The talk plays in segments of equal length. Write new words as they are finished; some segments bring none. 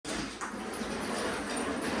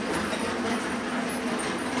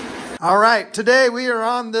All right, today we are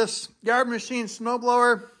on this yard machine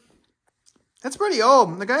snowblower. It's pretty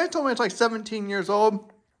old. The guy told me it's like 17 years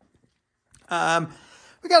old. We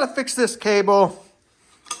got to fix this cable.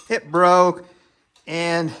 It broke,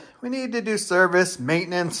 and we need to do service,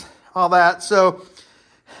 maintenance, all that. So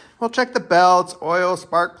we'll check the belts, oil,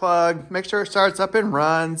 spark plug, make sure it starts up and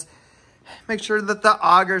runs, make sure that the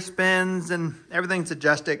auger spins and everything's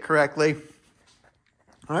adjusted correctly.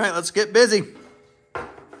 All right, let's get busy.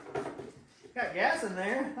 Got gas in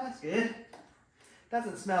there, that's good.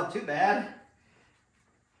 Doesn't smell too bad.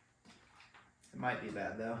 It might be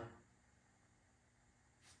bad though.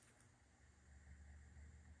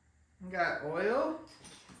 We got oil.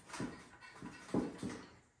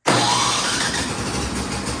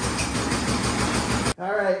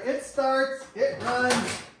 All right, it starts, it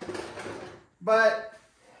runs, but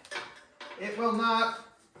it will not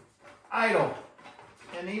idle.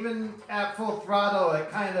 And even at full throttle,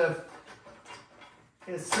 it kind of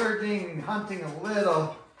is surging and hunting a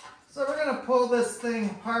little. So we're gonna pull this thing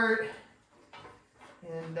apart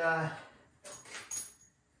and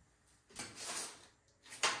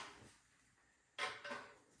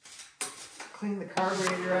clean the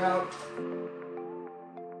carburetor out.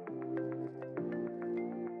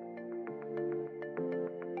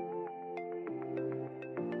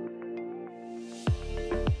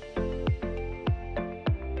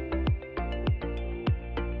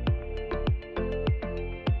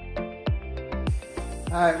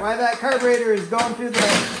 All right, while that carburetor is going through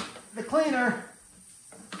the cleaner,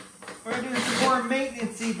 we're gonna do some more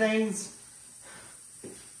maintenance-y things.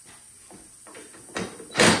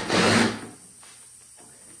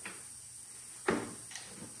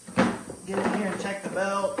 Get in here and check the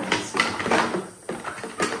belt.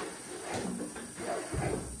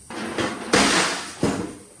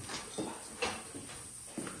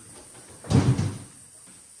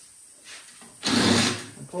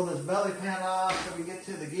 Pull this belly pan off so we get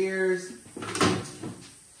to the gears.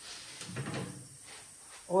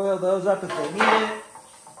 Oil those up if they need it.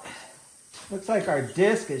 Looks like our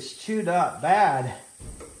disc is chewed up bad.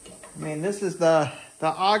 I mean, this is the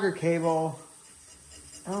auger cable.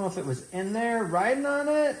 I don't know if it was in there riding on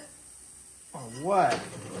it or what.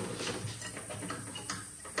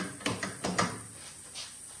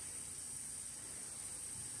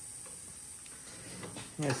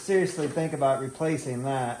 Yeah, seriously think about replacing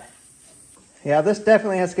that. Yeah, this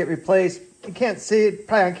definitely has to get replaced. You can't see it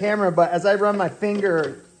probably on camera, but as I run my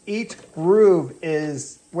finger, each groove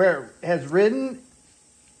is where it has ridden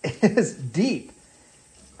is deep.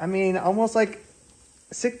 I mean, almost like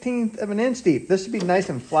 1/16 of an inch deep. This should be nice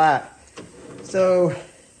and flat. So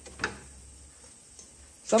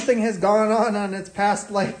something has gone on its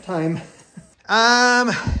past lifetime.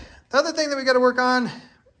 The other thing that we got to work on,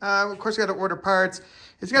 of course, we got to order parts.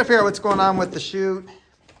 Is got to figure out what's going on with the chute.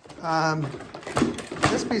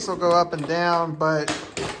 This piece will go up and down, but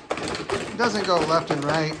it doesn't go left and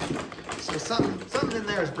right. So something in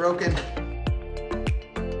there is broken.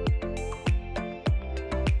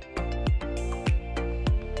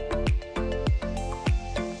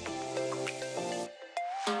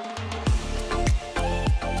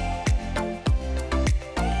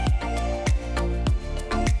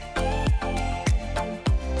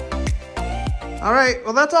 All right,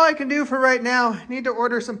 well, that's all I can do for right now. I need to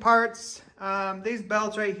order some parts. These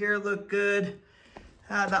belts right here look good.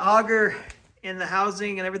 The auger in the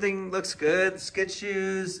housing and everything looks good. Skid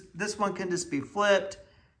shoes. This one can just be flipped.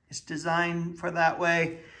 It's designed for that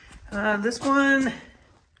way. That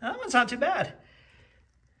one's not too bad.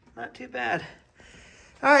 Not too bad.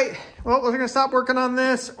 All right, well, we're gonna stop working on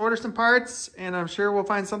this, order some parts, and I'm sure we'll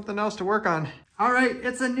find something else to work on. All right,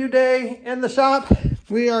 it's a new day in the shop.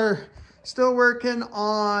 We are still working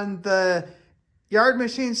on the yard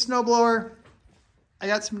machine snowblower. I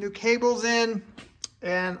got some new cables in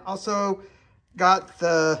and also got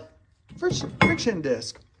the friction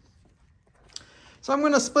disc. So I'm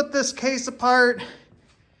gonna split this case apart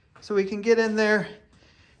so we can get in there,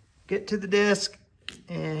 get to the disc,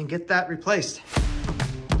 and get that replaced.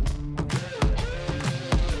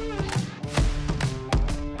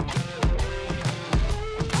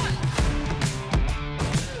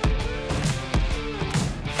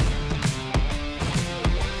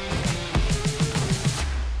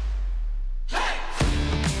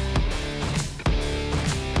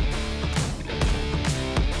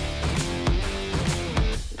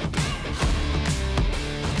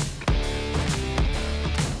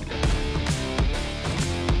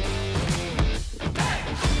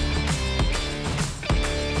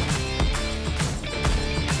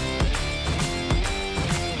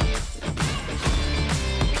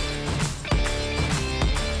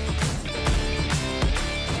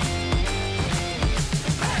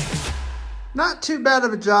 Not too bad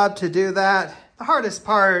of a job to do that. The hardest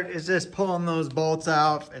part is just pulling those bolts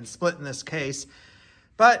out and splitting this case.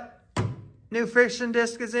 But new friction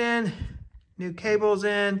disc is in, new cables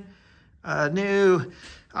in, new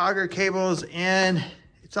auger cables in.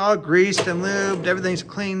 It's all greased and lubed. Everything's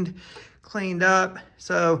cleaned up.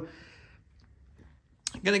 So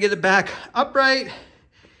I'm gonna get it back upright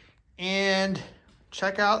and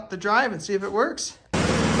check out the drive and see if it works.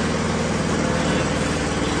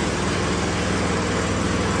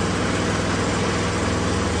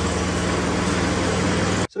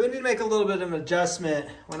 So we need to make a little bit of an adjustment.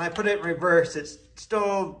 When I put it in reverse, it's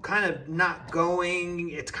still kind of not going.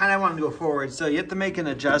 It's kind of wanting to go forward. So you have to make an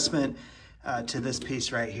adjustment to this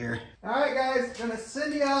piece right here. All right, guys, gonna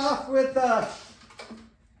send you off with a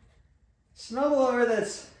snowblower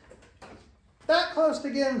that's that close to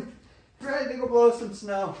getting ready to go blow some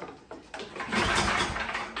snow.